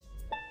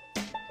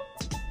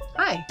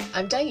Hi,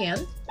 I'm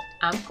Diane,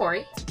 I'm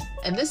Corey,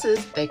 and this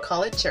is They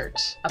Call It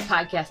Church. a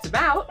podcast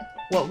about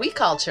What we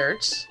call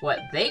church, what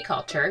they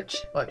call church,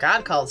 what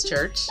God calls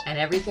church. and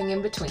everything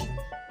in between.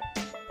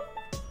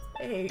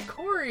 Hey,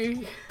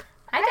 Corey.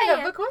 Hi, I Diane.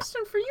 have a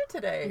question for you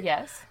today.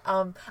 Yes.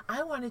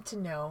 I wanted to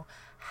know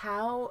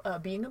how,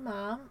 being a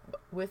mom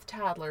with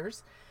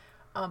toddlers,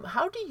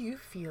 how do you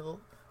feel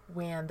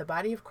when the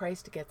body of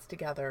Christ gets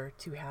together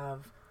to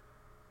have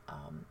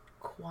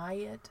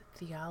quiet,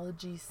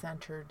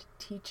 theology-centered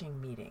teaching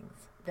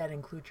meetings that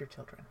include your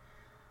children?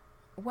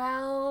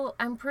 Well,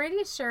 I'm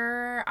pretty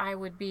sure I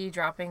would be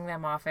dropping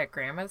them off at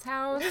Grandma's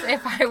house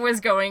if I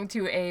was going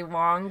to a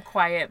long,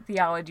 quiet,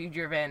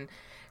 theology-driven,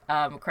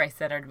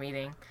 Christ-centered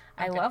meeting.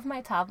 I Okay. love my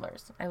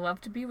toddlers. I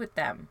love to be with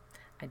them.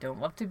 I don't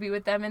love to be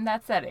with them in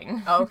that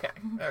setting. Okay.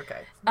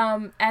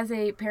 As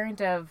a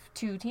parent of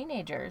two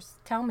teenagers,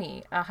 tell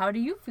me, how do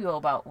you feel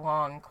about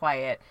long,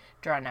 quiet,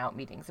 drawn-out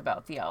meetings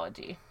about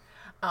theology?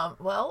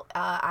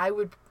 I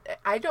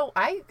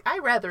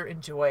rather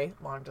enjoy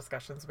long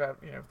discussions about,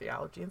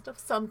 theology and stuff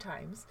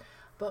sometimes,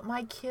 but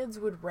my kids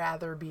would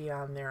rather be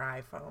on their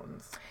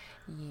iPhones.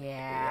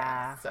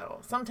 Yeah.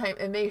 So sometimes,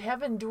 and they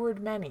have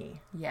endured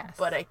many. Yes.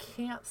 But I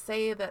can't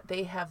say that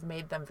they have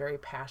made them very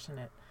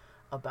passionate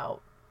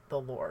about the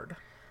Lord.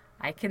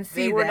 I can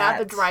see They were not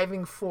the that.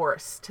 driving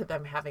force to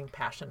them having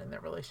passion in their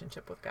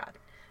relationship with God.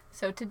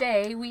 So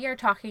today we are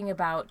talking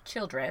about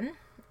children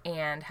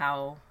and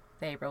how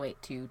they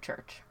relate to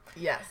church.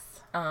 Yes.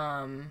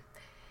 I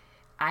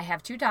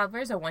have two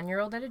toddlers, a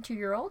 1-year-old and a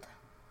 2-year-old.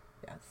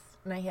 Yes.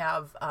 And I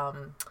have,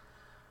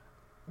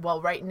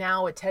 right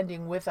now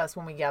attending with us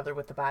when we gather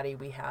with the body,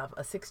 we have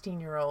a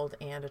 16-year-old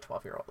and a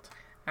 12-year-old.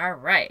 All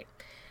right.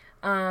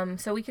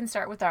 So we can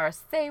start with our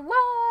say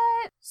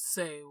what?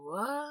 Say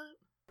what?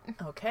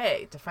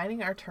 Okay,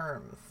 defining our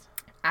terms.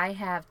 I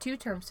have two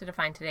terms to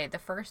define today. The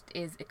first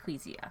is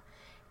ecclesia.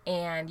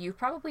 And you've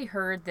probably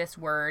heard this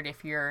word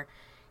if you're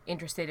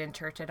interested in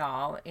church at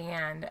all.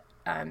 And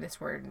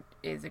this word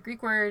is a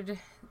Greek word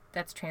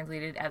that's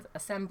translated as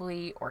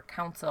assembly or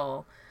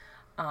council.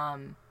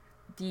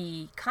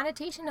 The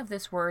connotation of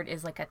this word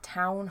is like a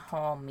town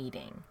hall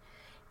meeting.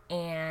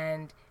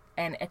 And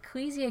an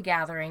ecclesia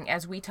gathering,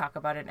 as we talk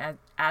about it,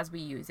 as we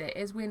use it,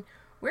 is when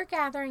we're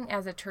gathering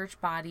as a church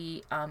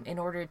body in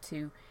order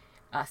to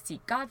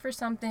seek God for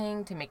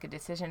something, to make a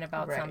decision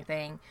about Right.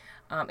 something.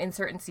 In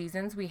certain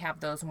seasons, we have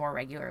those more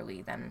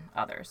regularly than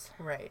others.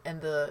 Right.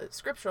 And the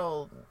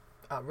scriptural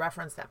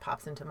reference that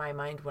pops into my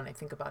mind when I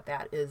think about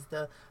that is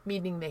the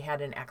meeting they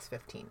had in Acts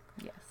 15.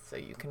 Yes. So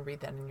you can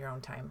read that in your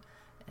own time.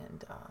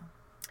 And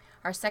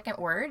Our second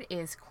word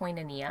is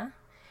koinonia.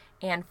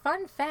 And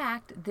fun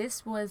fact,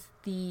 this was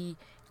the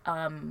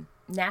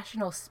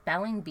National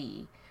Spelling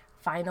Bee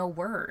final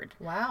word.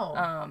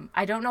 wow.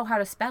 I don't know how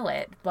to spell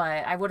it,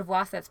 but I would have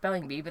lost that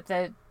spelling bee, but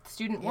the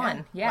student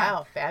won. Yeah.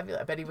 Wow,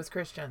 fabulous. I bet he was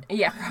Christian.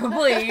 Yeah,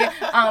 probably.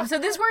 So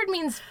this word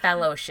means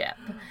fellowship.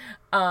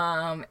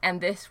 And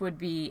this would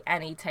be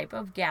any type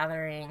of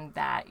gathering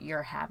that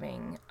you're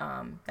having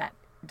that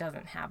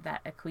doesn't have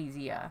that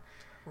ecclesia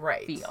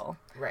Right. feel.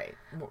 Right.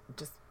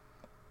 Just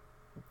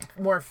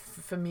more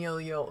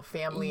familial,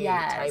 family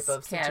Yes, type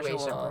of situation,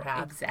 casual,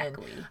 perhaps.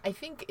 exactly. And I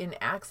think in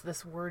Acts,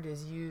 this word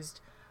is used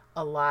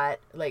a lot,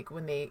 like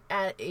when they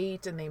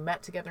ate and they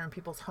met together in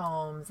people's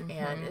homes,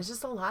 and it's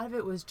just a lot of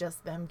it was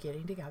just them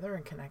getting together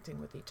and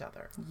connecting with each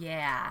other.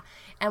 Yeah.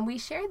 And we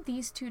shared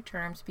these two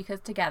terms because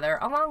together,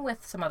 along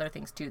with some other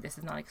things too, this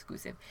is not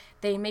exclusive,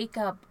 they make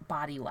up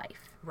body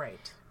life.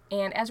 Right.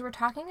 And as we're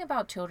talking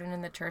about children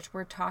in the church,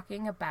 we're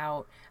talking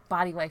about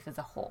body life as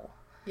a whole.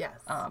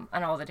 Yes.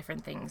 And all the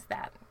different things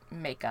that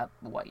make up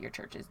what your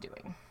church is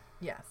doing.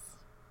 Yes.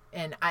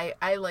 And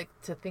I like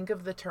to think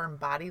of the term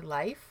body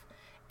life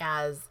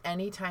as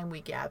anytime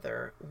we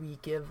gather, we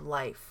give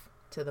life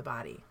to the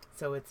body.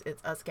 So it's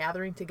us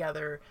gathering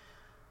together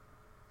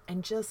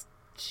and just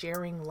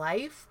sharing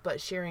life,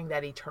 but sharing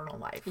that eternal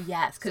life.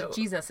 Yes, because So-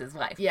 Jesus is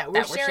life. Yeah,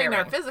 we're that sharing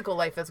our physical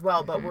life as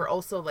well, but we're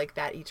also like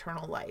that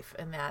eternal life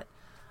and that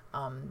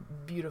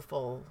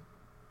beautiful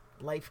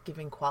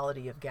life-giving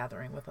quality of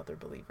gathering with other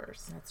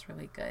believers. That's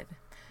really good.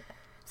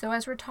 So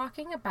as we're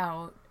talking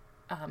about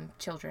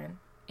children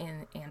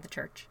and the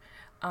church,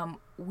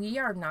 we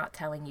are not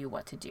telling you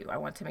what to do. I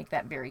want to make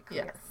that very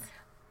clear. Yes.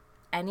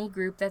 Any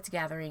group that's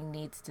gathering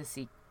needs to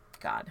seek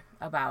God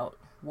about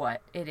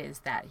what it is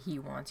that he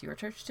wants your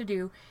church to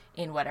do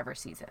in whatever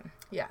season.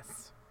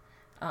 Yes.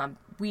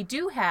 We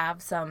do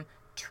have some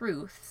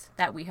truths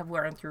that we have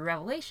learned through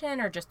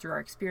revelation or just through our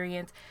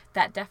experience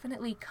that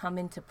definitely come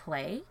into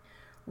play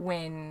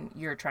when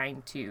you're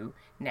trying to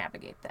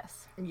navigate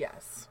this.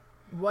 Yes.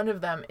 One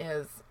of them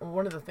is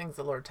one of the things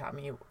the Lord taught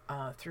me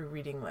through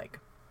reading, like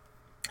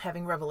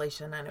having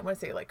revelation, and I want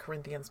to say like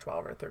Corinthians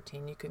 12 or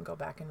 13, you can go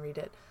back and read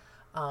it.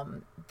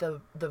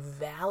 The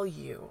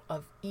value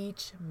of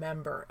each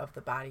member of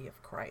the body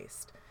of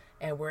Christ,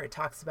 and where it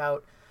talks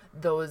about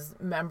those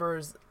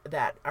members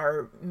that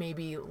are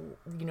maybe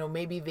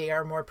they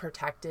are more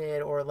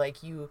protected, or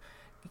like you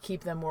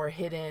keep them more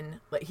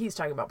hidden. Like he's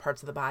talking about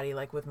parts of the body,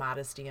 like with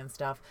modesty and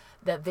stuff,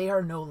 that they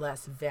are no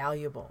less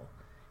valuable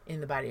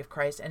in the body of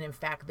Christ. And in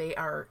fact, they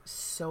are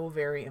so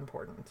very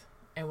important.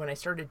 And when I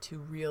started to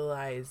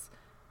realize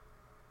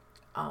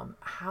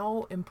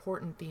how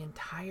important the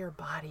entire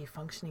body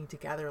functioning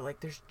together,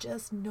 like there's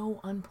just no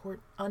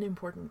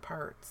unimportant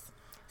parts.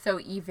 So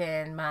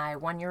even my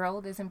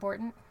 1-year-old is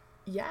important?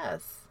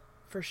 Yes,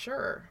 for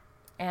sure.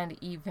 And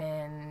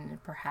even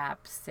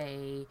perhaps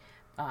a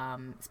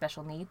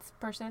special needs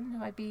person who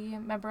might be a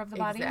member of the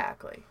body?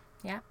 Exactly.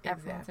 Yeah,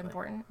 everyone's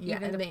important. Yeah,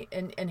 Even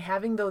and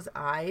having those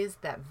eyes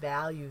that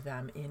value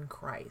them in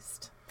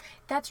Christ.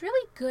 That's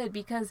really good,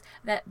 because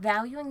that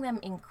valuing them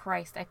in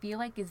Christ, I feel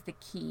like, is the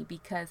key,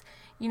 because,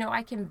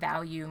 I can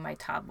value my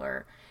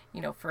toddler,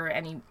 for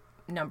any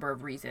number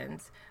of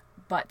reasons,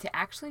 but to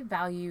actually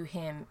value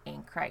him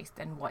in Christ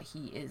and what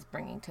he is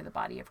bringing to the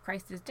body of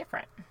Christ is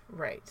different.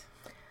 Right.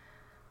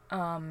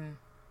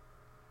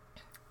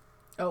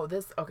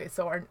 Okay,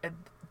 So are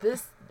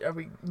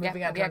we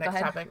moving on to our next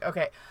topic?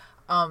 Okay.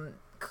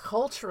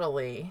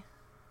 Culturally,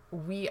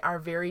 we are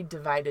very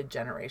divided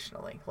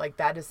generationally. Like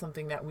that is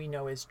something that we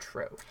know is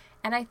true.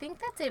 And I think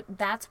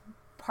that's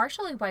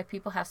partially why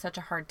people have such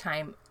a hard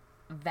time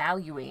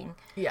valuing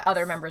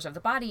other members of the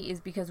body, is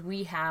because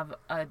we have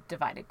a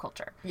divided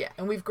culture. Yeah,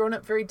 and we've grown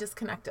up very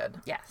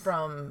disconnected Yes.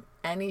 from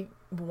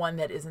anyone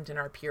that isn't in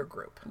our peer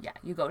group. Yeah,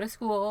 you go to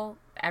school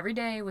every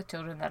day with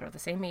children that are the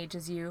same age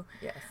as you.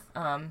 Yes.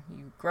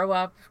 You grow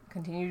up,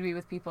 continue to be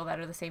with people that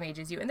are the same age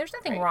as you, and there's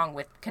nothing wrong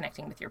with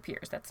connecting with your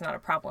peers. That's not a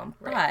problem.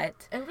 Right.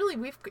 But and really,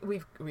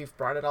 we've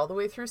brought it all the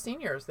way through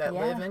seniors that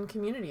live in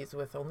communities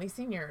with only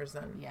seniors,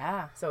 and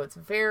so it's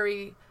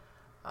very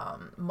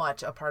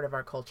much a part of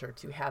our culture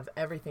to have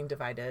everything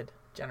divided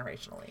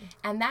generationally.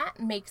 And that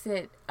makes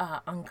it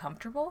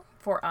uncomfortable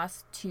for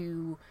us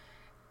to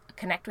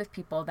connect with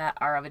people that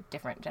are of a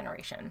different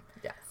generation.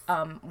 Yes.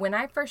 When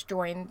I first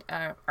joined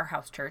our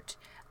house church,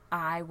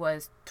 I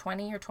was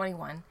 20 or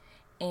 21,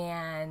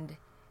 and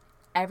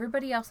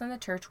everybody else in the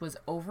church was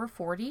over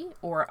 40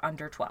 or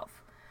under 12.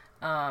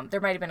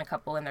 There might have been a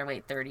couple in their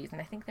late 30s,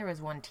 and I think there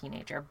was one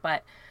teenager.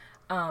 But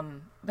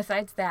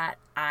besides that,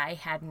 I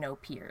had no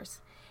peers.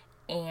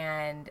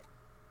 And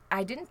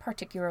I didn't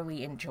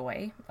particularly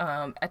enjoy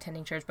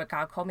attending church, but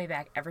God called me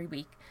back every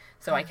week,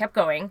 so I kept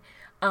going.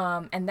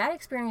 And that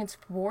experience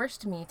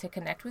forced me to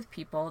connect with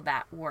people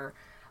that were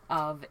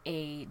of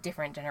a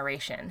different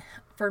generation.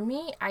 For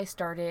me, I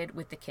started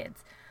with the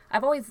kids.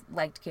 I've always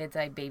liked kids.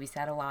 I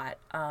babysat a lot.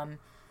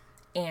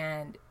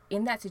 And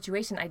in that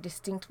situation, I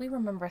distinctly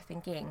remember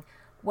thinking,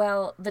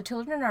 well, the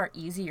children are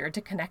easier to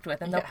connect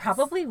with, and they'll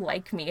probably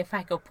like me if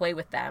I go play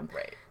with them.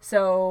 Right.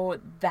 So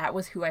that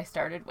was who I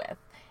started with.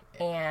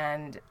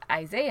 And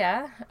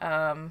Isaiah,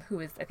 who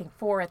was, I think,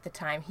 4 at the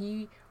time,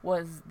 he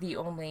was the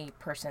only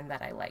person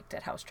that I liked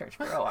at house church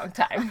for a long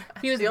time.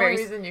 He was the only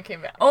reason you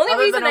came back.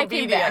 Only reason I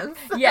came back.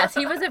 Yes,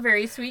 he was a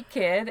very sweet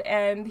kid,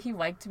 and he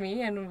liked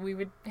me, and we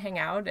would hang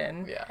out.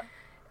 And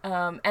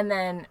and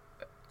then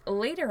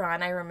later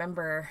on, I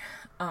remember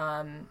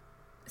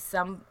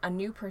a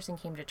new person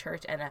came to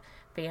church, and a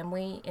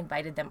family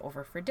invited them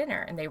over for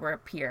dinner, and they were a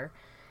peer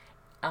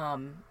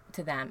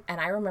to them. And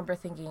I remember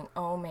thinking,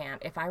 oh man,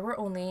 if I were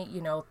only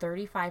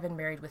 35 and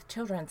married with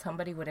children,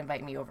 somebody would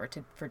invite me over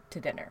to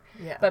dinner.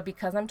 But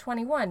because I'm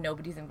 21,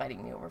 nobody's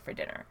inviting me over for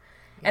dinner.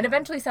 And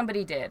eventually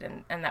somebody did,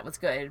 and that was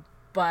good.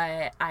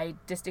 But I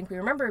distinctly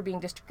remember being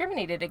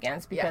discriminated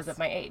against because of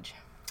my age.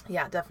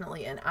 Yeah,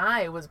 definitely. And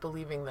I was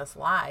believing this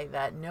lie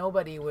that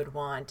nobody would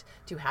want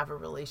to have a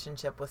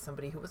relationship with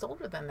somebody who was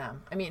older than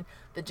them. I mean,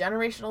 the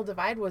generational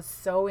divide was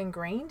so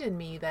ingrained in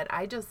me that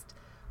I just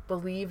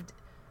believed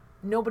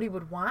nobody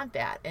would want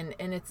that. And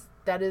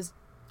that is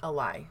a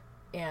lie.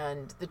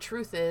 And the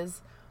truth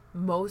is,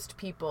 most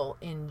people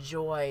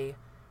enjoy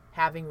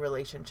having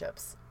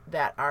relationships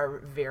that are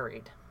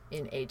varied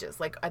in ages.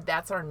 Like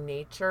that's our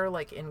nature,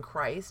 like in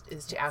Christ,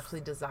 is to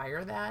actually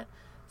desire that.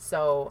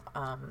 So,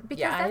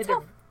 because I had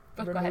to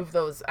remove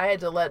those. I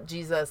had to let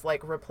Jesus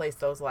replace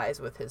those lies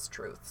with his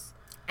truths.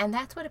 And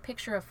that's what a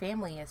picture of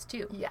family is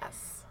too.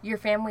 Yes. Your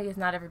family is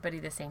not everybody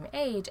the same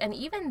age. And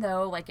even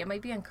though it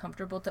might be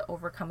uncomfortable to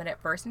overcome it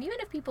at first, and even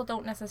if people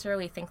don't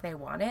necessarily think they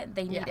want it,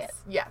 they need it.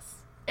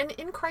 Yes. And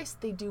in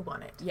Christ, they do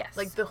want it. Yes.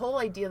 The whole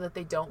idea that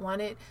they don't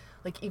want it,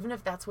 even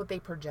if that's what they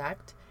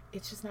project,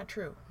 it's just not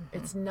true. Mm-hmm.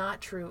 It's not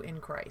true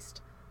in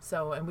Christ.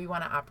 So, and we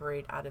want to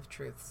operate out of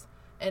truths.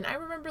 And I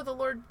remember the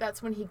Lord,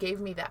 that's when he gave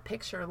me that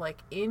picture,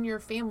 in your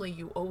family,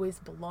 you always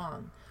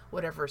belong.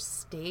 Whatever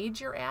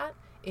stage you're at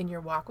in your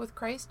walk with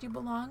Christ, you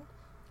belong.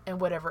 And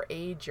whatever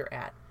age you're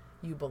at,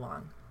 you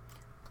belong.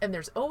 And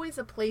there's always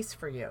a place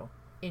for you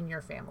in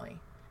your family.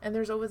 And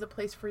there's always a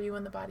place for you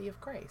in the body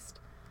of Christ.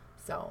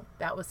 So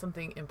that was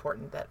something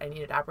important that I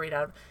needed to operate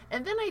out of.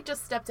 And then I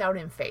just stepped out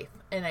in faith,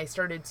 and I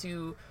started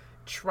to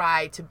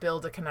try to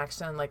build a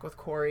connection with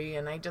Corey,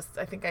 and I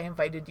think I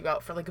invited you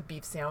out for a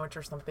beef sandwich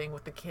or something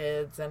with the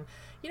kids, and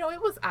it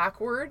was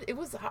awkward. It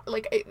was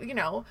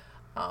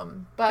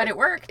but it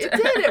worked.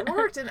 It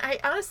worked. And I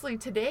honestly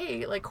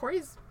today,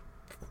 Corey's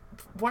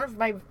one of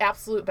my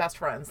absolute best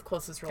friends,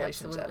 closest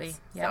relationships. Absolutely.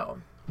 Yep.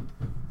 So,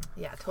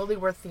 yeah, totally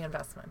worth the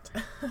investment.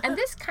 And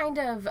this kind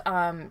of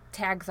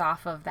tags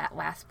off of that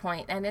last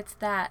point, and it's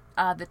that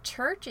the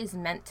church is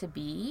meant to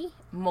be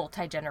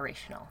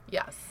multi-generational.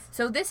 Yes.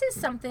 So this is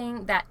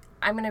something that,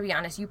 I'm going to be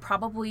honest, you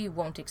probably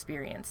won't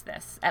experience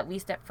this, at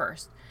least at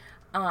first.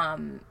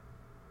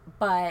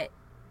 But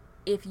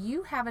if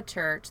you have a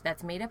church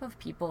that's made up of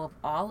people of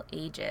all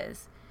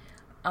ages,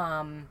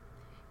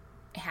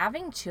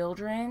 having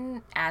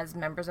children as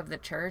members of the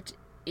church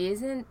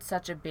isn't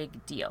such a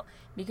big deal.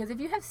 Because if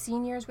you have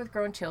seniors with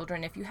grown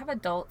children, if you have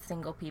adult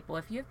single people,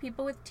 if you have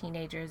people with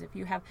teenagers, if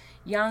you have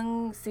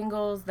young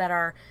singles that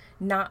are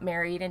not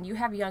married and you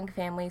have young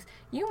families,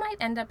 you might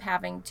end up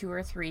having 2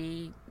 or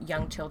 3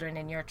 young children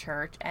in your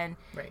church, and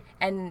Right.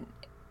 and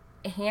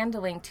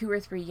handling 2 or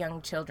 3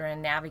 young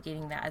children,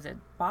 navigating that as a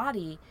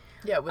body.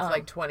 Yeah, with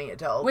like 20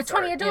 adults. With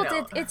 20 or, adults,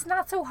 you know. it's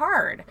not so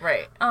hard.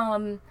 Right.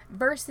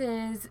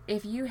 Versus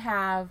if you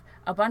have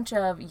a bunch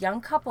of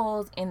young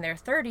couples in their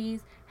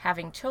 30s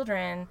having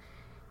children,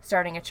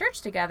 starting a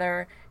church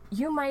together,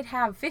 you might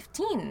have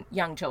 15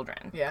 young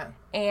children. Yeah.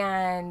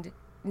 And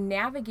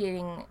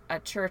navigating a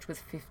church with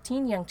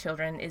 15 young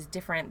children is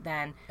different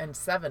than And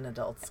 7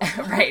 adults.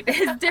 right,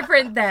 is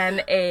different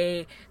than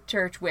a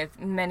church with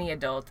many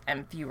adults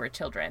and fewer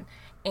children.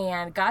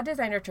 And God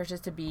designed our churches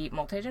to be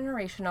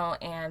multi-generational,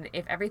 and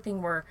if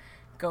everything were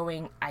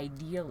going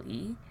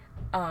ideally,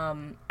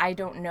 I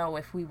don't know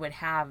if we would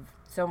have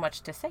so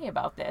much to say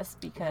about this,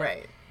 because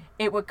Right.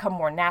 it would come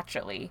more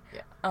naturally.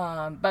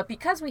 Yeah. But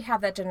because we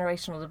have that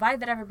generational divide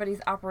that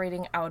everybody's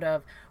operating out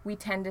of, we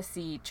tend to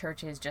see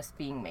churches just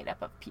being made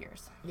up of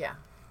peers. Yeah,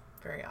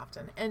 very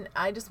often. And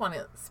I just want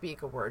to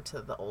speak a word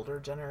to the older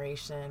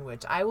generation,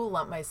 which I will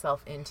lump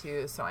myself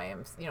into. So I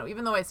am,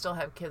 even though I still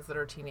have kids that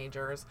are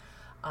teenagers,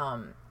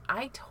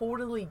 I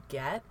totally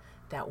get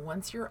that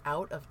once you're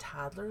out of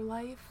toddler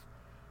life,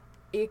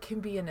 it can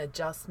be an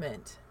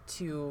adjustment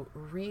to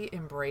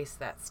re-embrace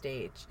that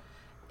stage.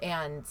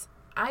 And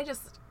I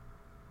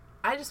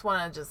just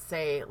want to just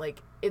say,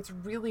 like, it's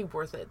really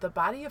worth it. The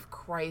body of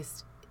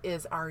Christ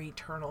is our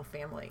eternal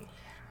family.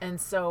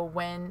 And so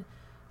when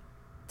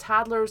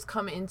toddlers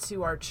come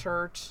into our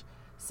church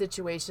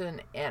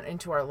situation and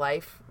into our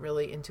life,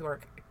 really into our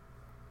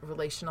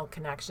relational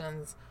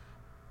connections,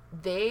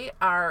 they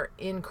are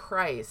in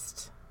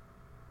Christ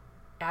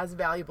as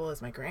valuable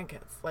as my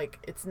grandkids. Like,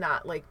 it's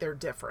not like they're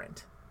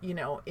different,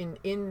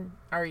 in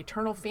our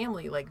eternal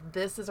family. Like,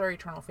 this is our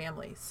eternal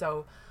family.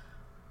 So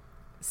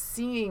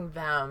seeing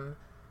them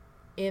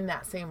in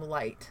that same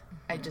light,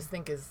 I just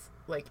think is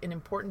like an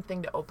important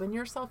thing to open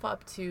yourself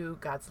up to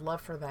God's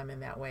love for them in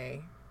that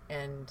way.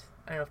 And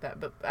I don't know if that,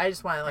 but I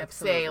just want to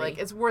say, like,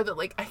 it's worth it.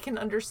 Like, I can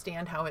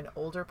understand how an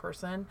older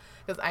person,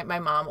 because my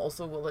mom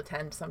also will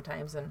attend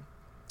sometimes, and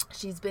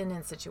she's been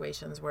in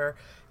situations where,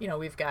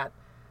 we've got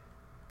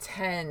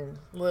 10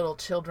 little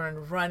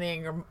children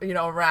running,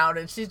 around,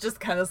 and she's just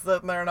kind of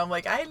sitting there, and I'm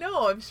like, I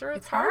know, I'm sure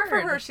it's hard for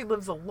her. She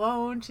lives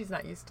alone. She's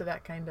not used to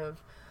that kind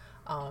of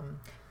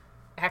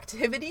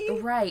activity.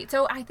 Right.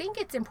 So I think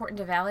it's important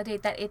to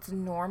validate that it's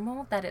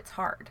normal that it's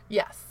hard.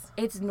 Yes.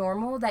 It's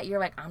normal that you're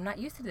like, I'm not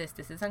used to this.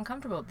 This is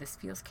uncomfortable. This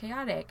feels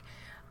chaotic.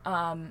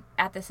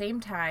 At the same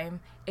time,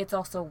 it's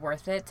also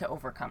worth it to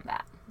overcome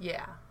that.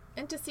 Yeah.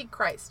 And to seek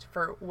Christ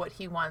for what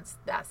he wants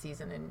that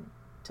season and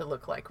to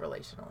look like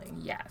relationally.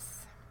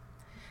 Yes.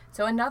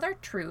 So another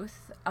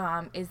truth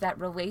is that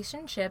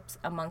relationships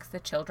amongst the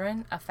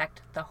children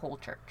affect the whole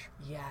church.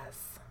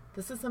 Yes.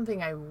 This is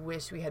something I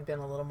wish we had been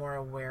a little more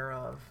aware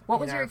of.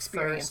 What was your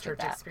experience first church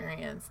with that?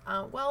 experience?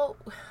 Well,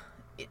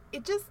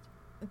 it just,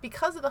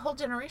 because of the whole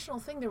generational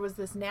thing, there was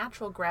this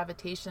natural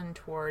gravitation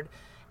toward,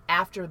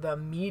 after the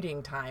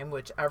meeting time,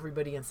 which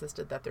everybody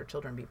insisted that their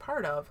children be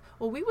part of,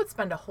 well, we would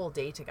spend a whole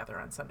day together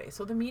on Sunday.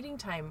 So the meeting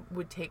time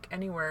would take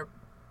anywhere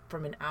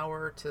from an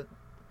hour to,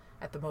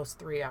 at the most,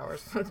 3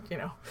 hours,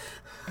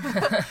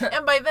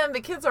 And by then,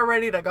 the kids are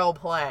ready to go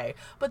play.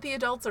 But the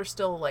adults are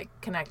still, like,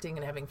 connecting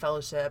and having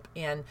fellowship.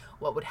 And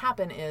what would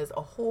happen is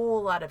a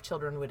whole lot of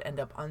children would end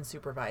up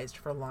unsupervised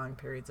for long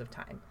periods of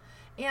time.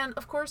 And,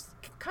 of course,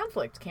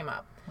 conflict came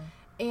up.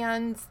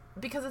 And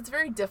because it's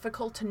very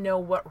difficult to know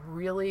what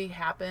really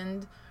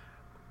happened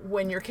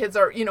when your kids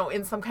are,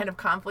 in some kind of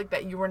conflict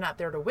that you were not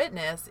there to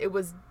witness, it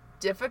was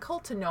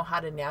difficult to know how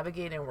to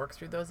navigate and work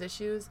through those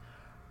issues.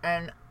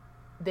 And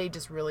they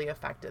just really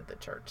affected the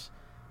church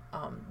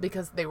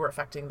because they were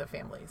affecting the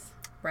families.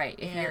 Right.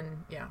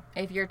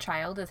 If your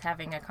child is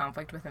having a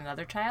conflict with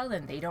another child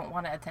and they don't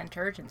want to attend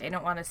church and they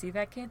don't want to see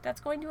that kid,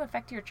 that's going to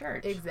affect your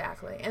church.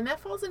 Exactly. And that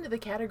falls into the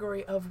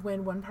category of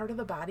when one part of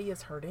the body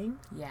is hurting,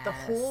 yes, the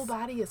whole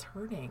body is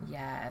hurting.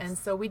 Yes. And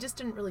so we just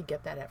didn't really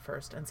get that at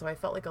first. And so I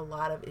felt like a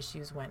lot of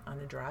issues went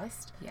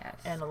unaddressed. Yes.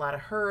 And a lot of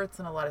hurts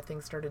and a lot of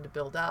things started to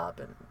build up,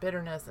 and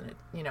bitterness, and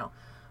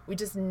we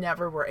just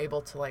never were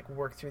able to, like,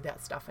 work through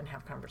that stuff and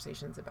have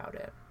conversations about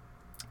it,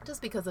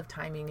 just because of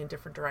timing and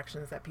different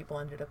directions that people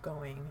ended up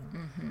going.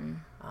 Mm-hmm.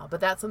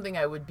 But that's something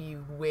I would be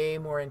way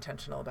more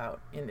intentional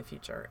about in the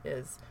future,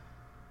 is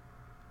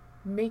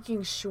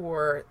making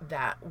sure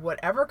that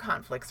whatever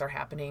conflicts are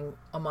happening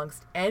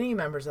amongst any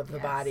members of the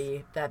Yes.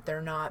 body, that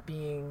they're not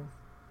being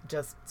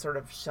just sort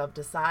of shoved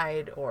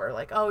aside or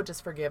like, oh,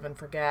 just forgive and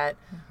forget.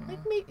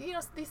 Like,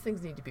 these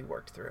things need to be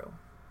worked through.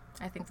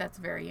 I think that's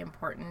very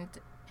important.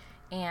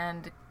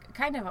 And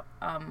kind of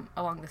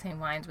along the same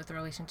lines with the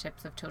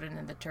relationships of children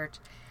in the church,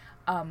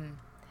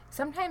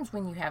 sometimes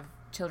when you have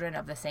children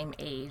of the same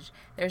age,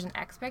 there's an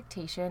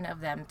expectation of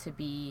them to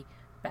be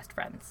best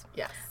friends.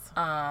 Yes.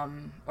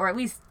 Or at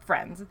least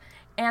friends.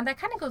 And that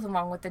kind of goes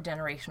along with the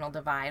generational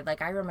divide.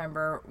 Like, I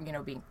remember,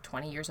 being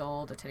 20 years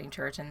old, attending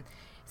church, and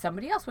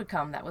somebody else would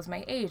come that was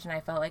my age, and I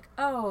felt like,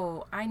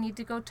 oh, I need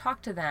to go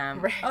talk to them.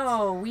 Right.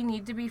 Oh, we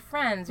need to be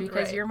friends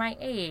because Right. you're my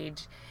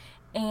age.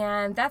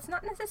 And that's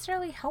not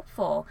necessarily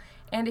helpful.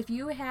 And if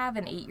you have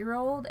an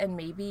 8-year-old and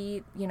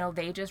maybe,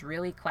 they just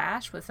really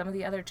clash with some of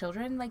the other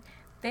children, like,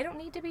 they don't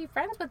need to be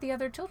friends with the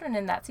other children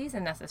in that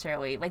season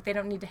necessarily. Like, they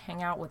don't need to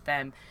hang out with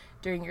them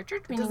during your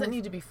church meetings. It doesn't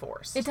need to be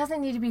forced. It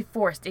doesn't need to be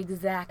forced,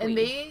 exactly. And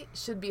they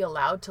should be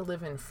allowed to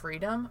live in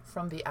freedom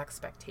from the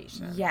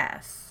expectation.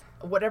 Yes.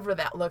 Whatever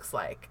that looks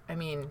like. I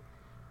mean,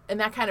 and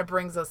that kind of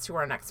brings us to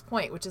our next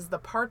point, which is the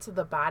parts of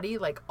the body,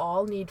 like,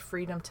 all need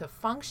freedom to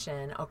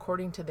function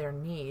according to their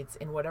needs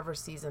in whatever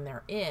season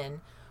they're in,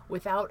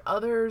 without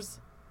others,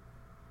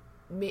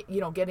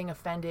 getting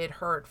offended,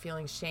 hurt,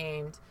 feeling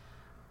shamed.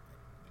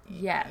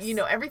 Yes.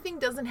 Everything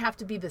doesn't have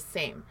to be the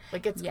same.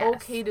 Like, it's Yes.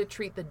 okay to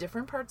treat the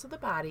different parts of the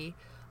body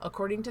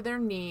according to their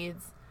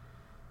needs,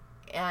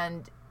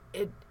 and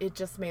it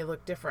just may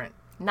look different.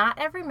 Not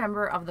every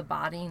member of the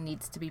body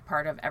needs to be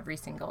part of every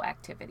single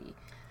activity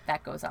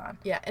that goes on.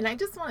 Yeah, and I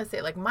just want to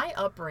say, like, my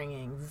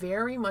upbringing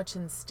very much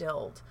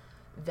instilled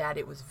that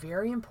it was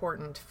very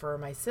important for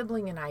my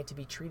sibling and I to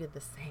be treated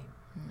the same.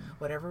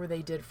 Whatever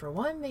they did for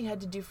one, they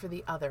had to do for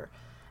the other.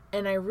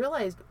 And I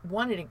realized,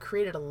 one, it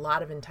created a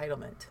lot of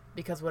entitlement,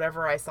 because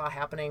whatever I saw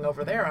happening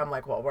over there, I'm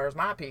like, well, where's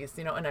my piece?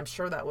 And I'm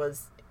sure that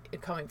was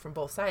it coming from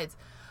both sides.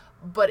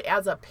 But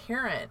as a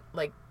parent,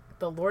 like,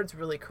 the Lord's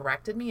really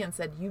corrected me and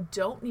said, you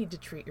don't need to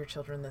treat your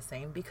children the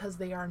same, because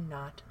they are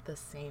not the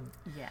same.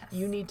 Yes.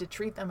 You need to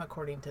treat them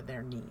according to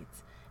their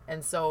needs.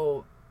 And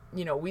so,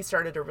 we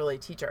started to really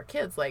teach our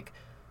kids, like,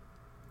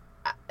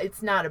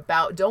 it's not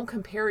about, don't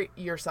compare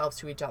yourselves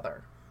to each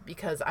other,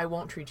 because I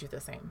won't treat you the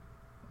same.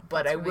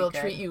 But That's I really will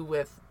good. treat you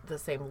with the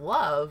same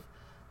love,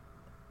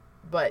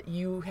 but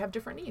you have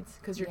different needs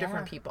because you're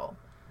different Yeah. people.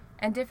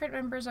 And different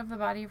members of the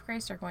body of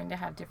Christ are going to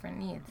have different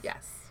needs.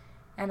 Yes.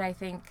 And I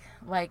think,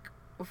 like,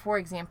 for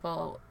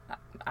example,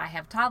 I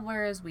have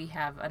toddlers. We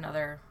have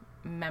another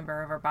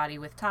member of our body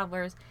with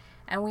toddlers.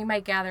 And we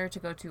might gather to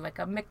go to, like,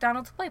 a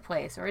McDonald's play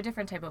place or a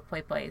different type of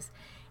play place.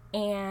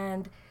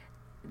 And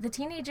the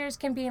teenagers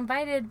can be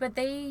invited, but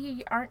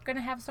they aren't going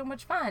to have so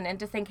much fun. And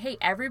to think, hey,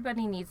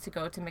 everybody needs to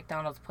go to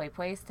McDonald's play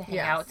place to hang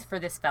Yes. out for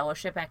this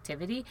fellowship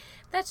activity,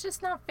 that's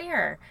just not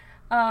fair.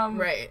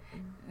 Right.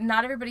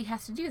 Not everybody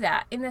has to do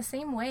that. In the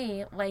same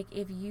way, like,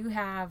 if you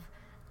have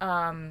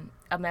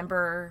a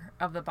member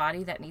of the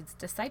body that needs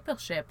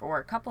discipleship or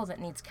a couple that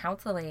needs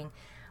counseling,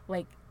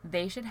 like,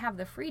 they should have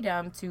the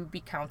freedom to be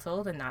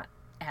counseled and not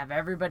have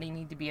everybody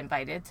need to be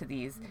invited to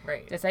these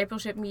Right.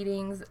 discipleship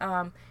meetings,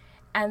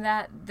 and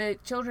that the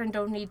children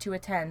don't need to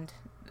attend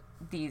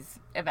these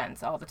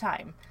events all the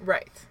time.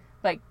 Right.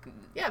 Like,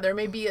 Yeah, there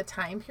may be a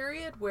time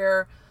period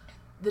where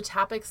the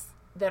topics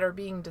that are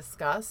being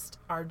discussed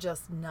are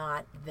just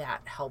not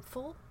that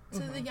helpful to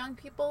the young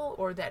people,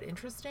 or that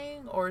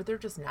interesting, or they're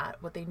just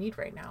not what they need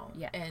right now.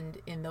 Yeah. And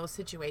in those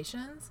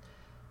situations,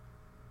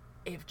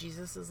 if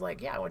Jesus is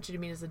like, yeah, I want you to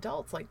meet as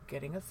adults, like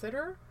getting a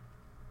sitter,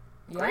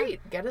 yeah,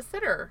 great, get a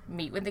sitter.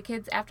 meet with the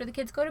kids after the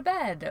kids go to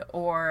bed,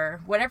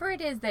 or whatever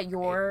it is that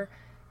your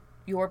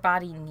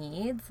body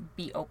needs,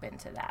 be open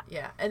to that.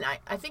 Yeah. And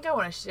I think I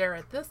want to share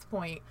at this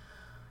point,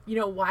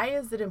 why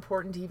is it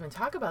important to even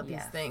talk about these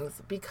Yes.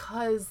 things?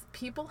 Because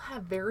people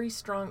have very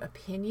strong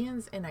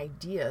opinions and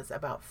ideas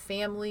about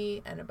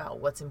family and about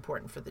what's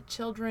important for the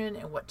children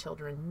and what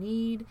children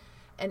need.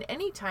 And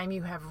anytime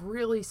you have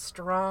really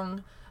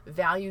strong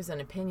values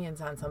and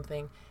opinions on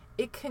something,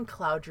 it can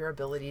cloud your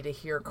ability to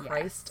hear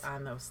Christ Yes.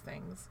 on those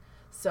things.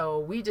 So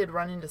we did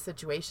run into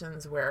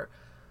situations where,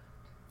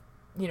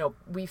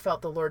 we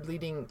felt the Lord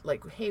leading,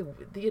 like, hey,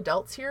 the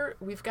adults here,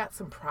 we've got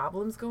some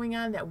problems going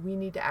on that we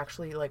need to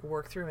actually, like,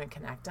 work through and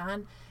connect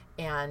on.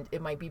 And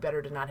it might be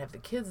better to not have the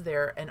kids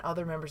there. And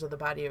other members of the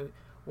body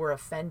were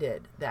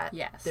offended that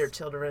Yes. their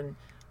children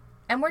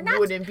And we're not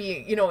wouldn't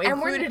be, and we're-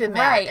 included in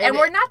that. Right. And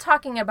we're not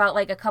talking about,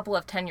 like, a couple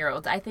of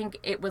 10-year-olds. I think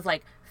it was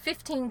like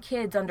 15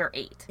 kids under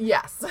 8.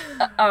 Yes.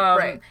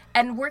 Right.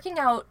 And working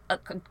out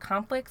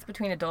conflicts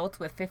between adults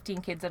with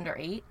 15 kids under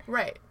 8,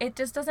 Right. it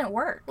just doesn't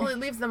work. Well, it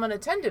leaves them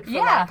unattended for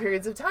Yeah. long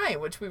periods of time,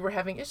 which we were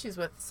having issues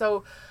with.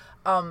 So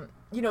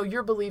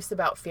your beliefs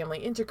about family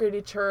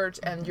integrated church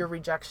and your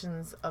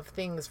rejections of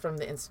things from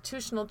the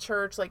institutional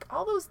church, like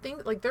all those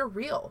things, like they're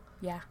real.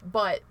 Yeah.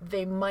 But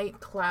they might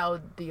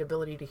cloud the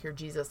ability to hear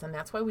Jesus. And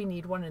that's why we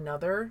need one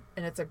another.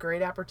 And it's a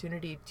great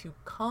opportunity to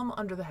come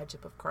under the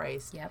headship of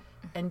Christ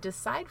and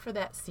decide for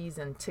that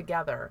season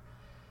together,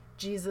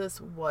 Jesus,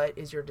 what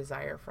is your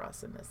desire for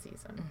us in this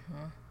season?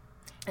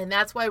 And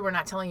that's why we're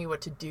not telling you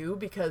what to do,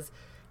 because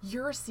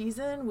your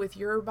season with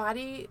your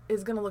body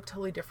is going to look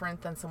totally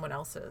different than someone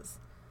else's,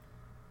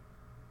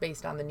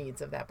 based on the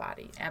needs of that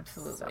body.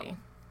 Absolutely.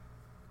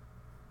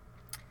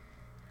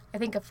 I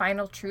think a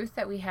final truth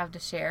that we have to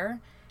share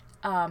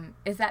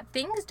is that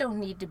things don't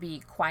need to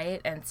be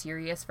quiet and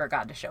serious for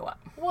God to show up.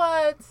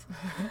 What?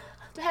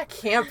 That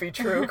can't be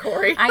true,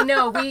 Corey. I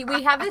know.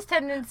 We have this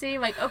tendency,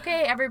 like,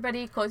 okay,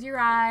 everybody close your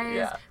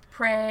eyes,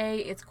 pray,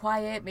 it's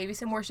quiet, maybe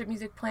some worship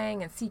music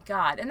playing, and seek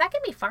God. And that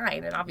can be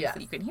fine. And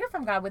obviously you can hear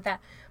from God with that.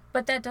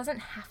 But that doesn't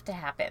have to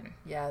happen.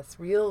 Yes.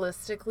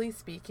 Realistically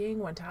speaking,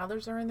 when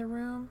toddlers are in the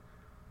room,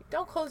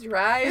 don't close your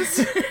eyes.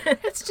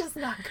 It's just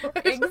not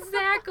good.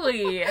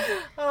 Exactly.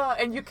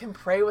 And you can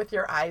pray with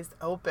your eyes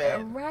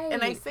open. Right.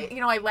 And I say,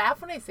 I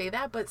laugh when I say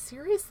that, but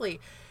seriously,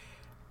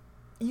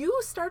 you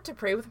start to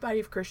pray with a body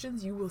of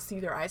Christians, you will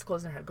see their eyes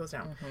close and their head goes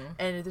down.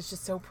 And it is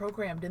just so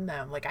programmed in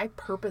them. Like, I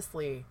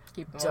purposely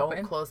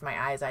don't close my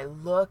eyes. I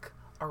look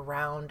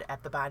around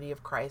at the body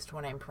of Christ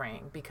when I'm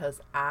praying, because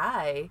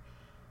I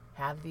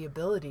have the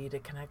ability to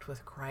connect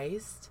with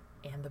Christ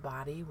and the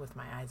body with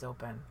my eyes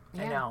open.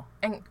 I know.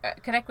 And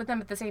connect with them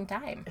at the same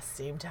time. At the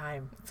same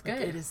time. It's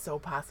good. It is so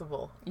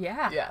possible.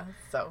 Yeah. Yeah.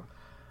 So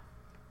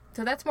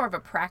that's more of a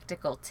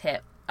practical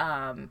tip,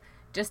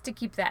 just to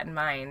keep that in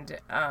mind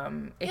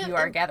if you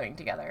are gathering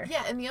together.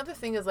 Yeah, and the other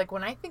thing is, like,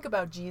 when I think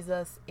about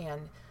Jesus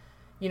and,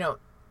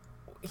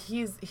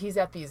 he's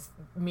at these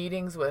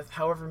meetings with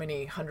however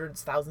many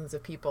hundreds, thousands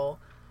of people,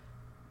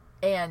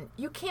 and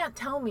you can't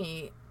tell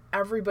me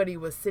everybody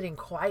was sitting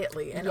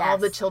quietly and all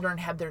the children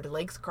had their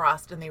legs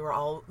crossed and they were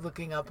all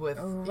looking up with,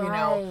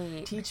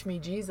 teach me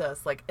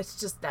Jesus. Like, it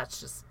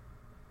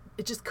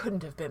just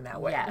couldn't have been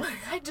that way. Yes. Like,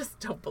 I just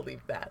don't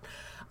believe that.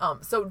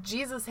 So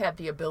Jesus had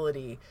the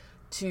ability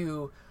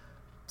to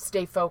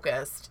stay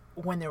focused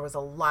when there was a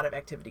lot of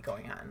activity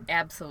going on.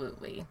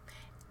 Absolutely.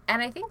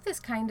 And I think this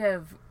kind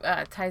of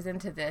ties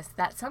into this,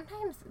 that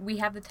sometimes we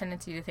have the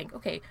tendency to think,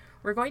 okay,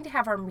 we're going to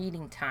have our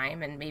meeting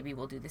time, and maybe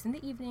we'll do this in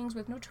the evenings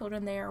with no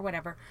children there or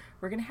whatever.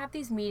 We're going to have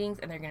these meetings,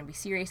 and they're going to be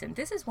serious, and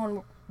this is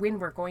when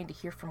we're going to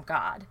hear from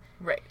God.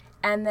 Right.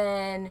 And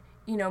then,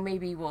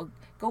 maybe we'll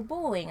go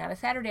bowling on a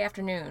Saturday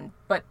afternoon,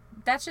 but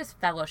that's just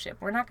fellowship.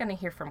 We're not going to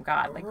hear from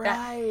God like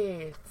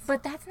that.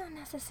 But that's not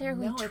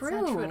necessarily true. It's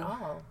not true at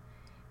all.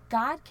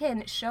 God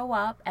can show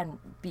up and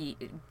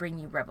bring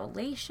you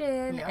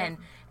revelation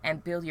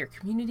and build your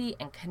community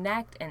and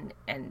connect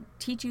and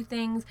teach you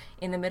things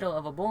in the middle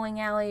of a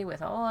bowling alley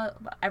with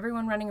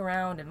everyone running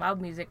around and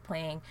loud music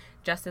playing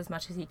just as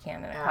much as he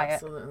can in a quiet.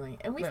 Absolutely.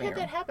 And we've had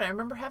that happen. I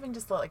remember having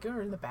just we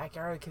were in the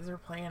backyard, kids were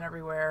playing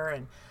everywhere,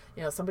 and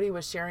somebody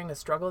was sharing a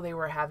struggle they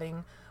were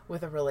having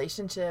with a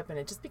relationship, and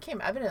it just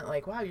became evident,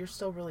 like, wow, you're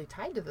still really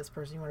tied to this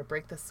person. You want to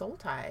break this soul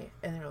tie.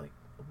 And they were like,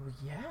 well,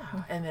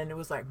 yeah. And then it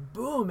was like,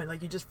 boom, and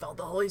like you just felt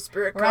the Holy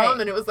Spirit come,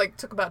 and it was like,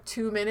 took about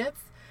 2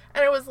 minutes,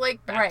 and it was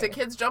like back to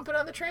kids jumping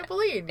on the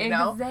trampoline,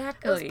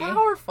 Exactly. It was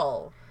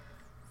powerful.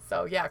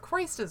 So yeah,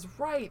 Christ is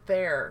right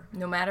there.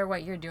 No matter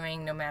what you're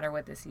doing, no matter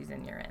what the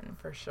season you're in.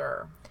 For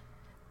sure.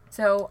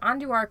 So on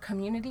to our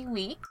community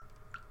week.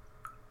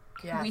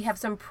 Yes. We have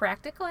some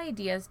practical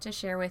ideas to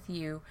share with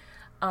you.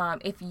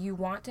 If you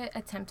want to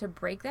attempt to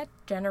break that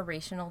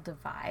generational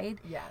divide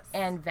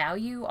and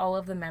value all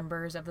of the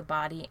members of the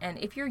body, and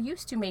if you're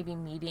used to maybe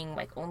meeting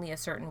like only a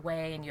certain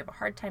way and you have a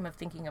hard time of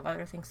thinking of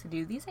other things to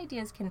do, these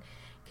ideas can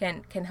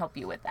help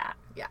you with that.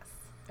 Yes.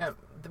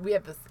 We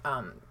have this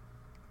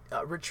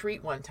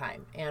retreat one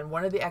time, and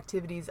one of the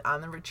activities on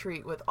the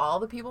retreat with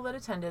all the people that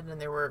attended, and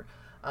there were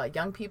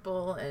young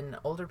people and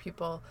older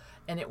people,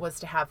 and it was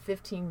to have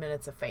 15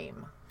 minutes of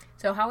fame.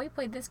 So how we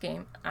played this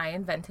game, I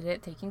invented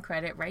it, taking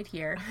credit right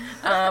here.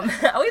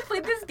 How we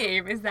played this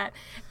game is that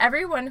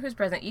everyone who's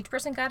present, each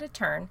person got a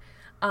turn.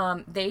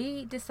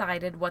 They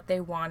decided what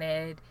they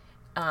wanted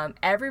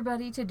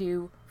everybody to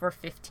do for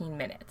 15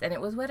 minutes. And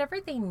it was whatever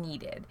they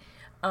needed.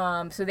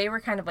 So they were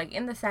kind of like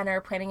in the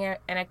center, planning an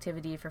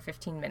activity for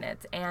 15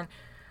 minutes. And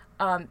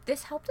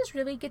this helped us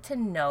really get to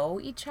know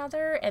each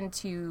other and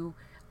to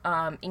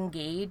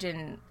engage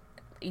in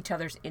each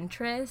other's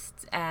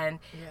interests. And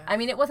I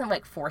mean, it wasn't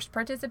like forced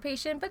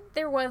participation, but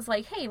there was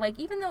like, hey, like,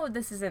 even though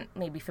this isn't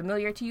maybe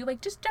familiar to you, like,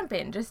 just jump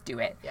in, just do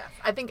it. Yes.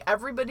 I think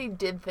everybody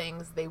did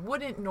things they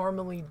wouldn't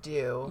normally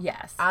do.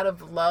 Yes. Out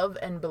of love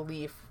and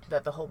belief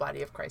that the whole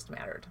body of Christ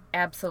mattered.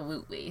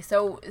 Absolutely.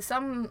 So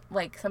some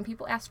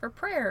people ask for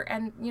prayer,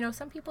 and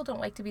some people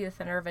don't like to be the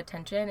center of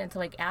attention, and to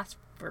like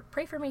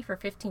pray for me for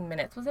 15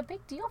 minutes was a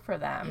big deal for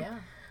them. Yeah.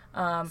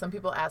 Some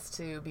people asked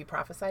to be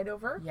prophesied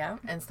over. Yeah.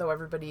 And so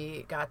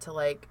everybody got to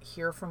like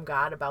hear from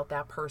God about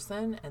that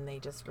person, and they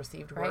just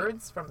received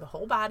words from the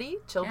whole body,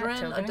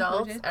 children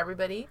adults,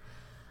 everybody.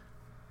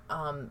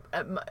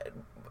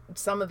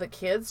 Some of the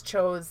kids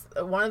chose,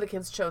 one of the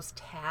kids chose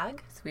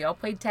tag. So we all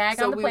played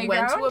tag on the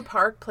playground. So we went to a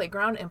park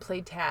playground and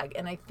played tag.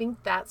 And I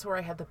think that's where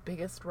I had the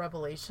biggest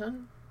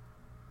revelation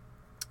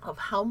of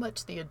how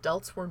much the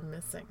adults were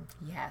missing.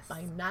 Yes.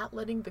 By not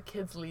letting the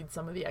kids lead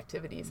some of the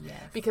activities.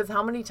 Yes. Because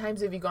how many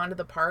times have you gone to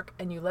the park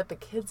and you let the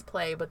kids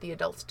play, but the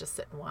adults just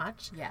sit and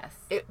watch? Yes.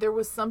 There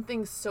was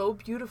something so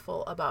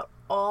beautiful about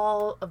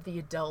all of the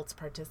adults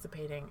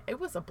participating. It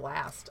was a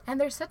blast. And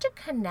there's such a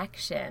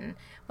connection.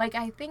 Like,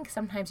 I think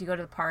sometimes you go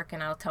to the park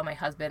and I'll tell my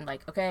husband,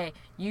 like, okay,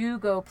 you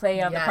go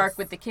play on the park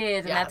with the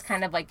kids. And that's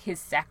kind of like his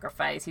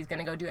sacrifice. He's going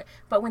to go do it.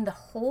 But when the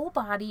whole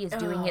body is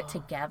doing it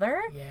together,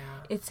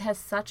 it has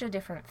such a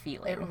different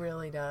feeling. It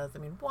really does. I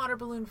mean, water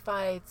balloon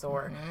fights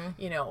or,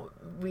 you know,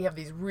 we have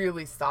these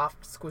really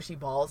soft, squishy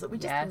balls that we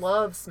just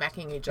love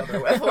smacking each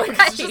other with. Like,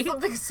 it's just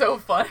something so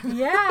fun.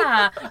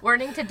 Yeah.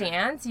 Learning to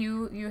dance.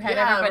 You had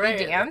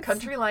everybody dance.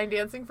 Country line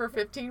dancing for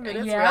 15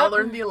 minutes. We all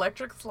learned the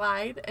electric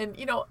slide. And,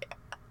 you know,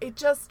 it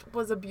just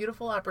was a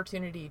beautiful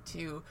opportunity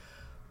to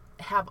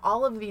have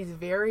all of these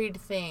varied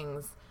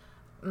things,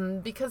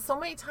 because so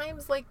many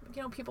times, like,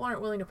 you know, people aren't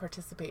willing to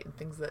participate in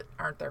things that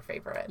aren't their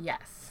favorite.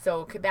 Yes.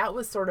 So that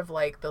was sort of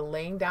like the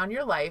laying down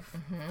your life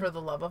for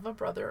the love of a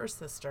brother or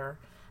sister.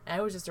 And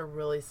it was just a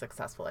really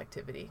successful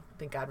activity. I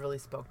think God really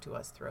spoke to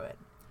us through it.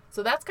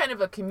 So that's kind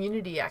of a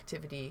community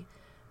activity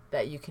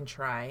that you can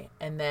try.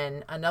 And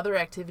then another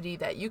activity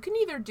that you can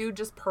either do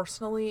just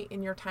personally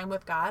in your time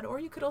with God, or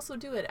you could also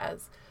do it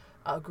as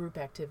a group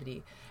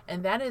activity.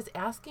 And that is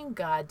asking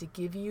God to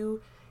give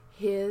you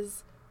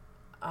his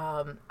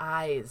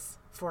eyes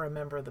for a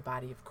member of the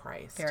body of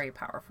Christ. Very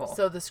powerful.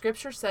 So the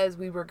scripture says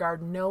we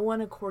regard no one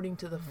according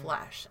to the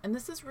flesh. And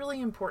this is really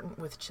important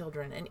with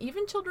children, and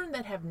even children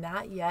that have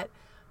not yet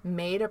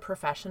made a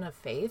profession of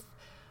faith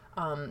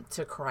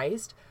to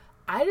Christ.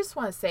 I just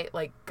want to say,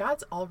 like,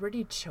 God's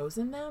already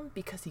chosen them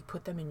because he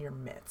put them in your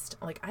midst.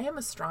 Like, I am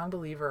a strong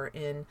believer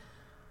in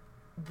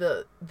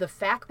the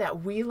fact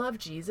that we love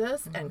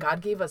Jesus and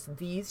God gave us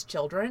these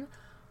children.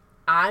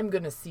 I'm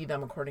going to see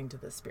them according to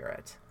the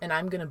Spirit, and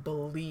I'm going to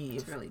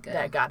believe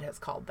that God has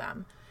called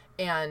them.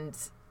 And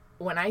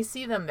when I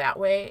see them that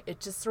way, it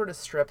just sort of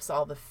strips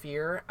all the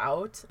fear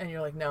out, and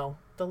you're like, no,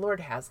 the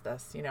Lord has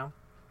this, you know.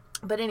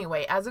 But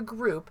anyway, as a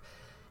group,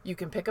 you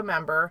can pick a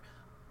member,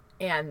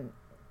 and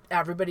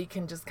everybody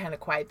can just kind of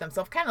quiet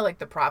themselves, kind of like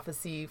the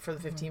prophecy for the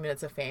 15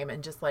 minutes of fame,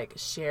 and just like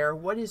share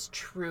what is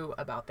true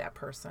about that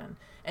person.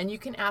 And you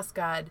can ask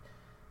God,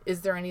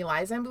 is there any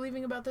lies I'm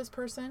believing about this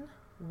person?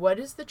 What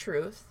is the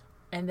truth?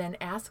 And then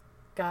ask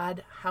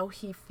God how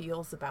he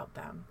feels about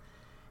them.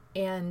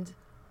 And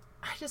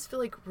I just feel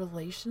like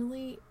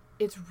relationally,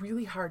 it's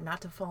really hard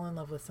not to fall in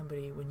love with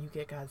somebody when you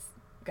get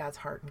God's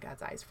heart and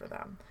God's eyes for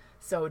them.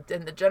 So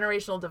then the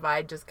generational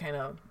divide just kind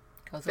of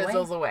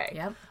fizzles away.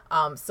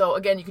 Yep. So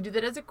again, you can do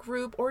that as a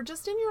group or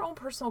just in your own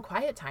personal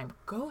quiet time.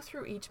 Go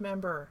through each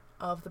member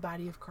of the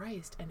body of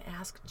Christ and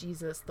ask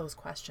Jesus those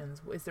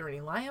questions. Is there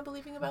any lie I'm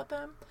believing about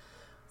them?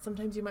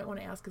 Sometimes you might want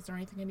to ask, is there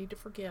anything I need to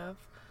forgive?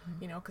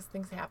 You know, because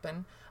things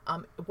happen.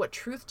 What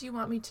truth do you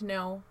want me to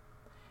know?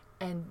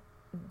 And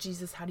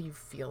Jesus, how do you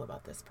feel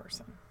about this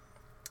person?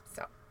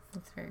 So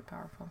it's very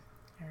powerful.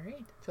 All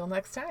right. Till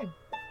next time.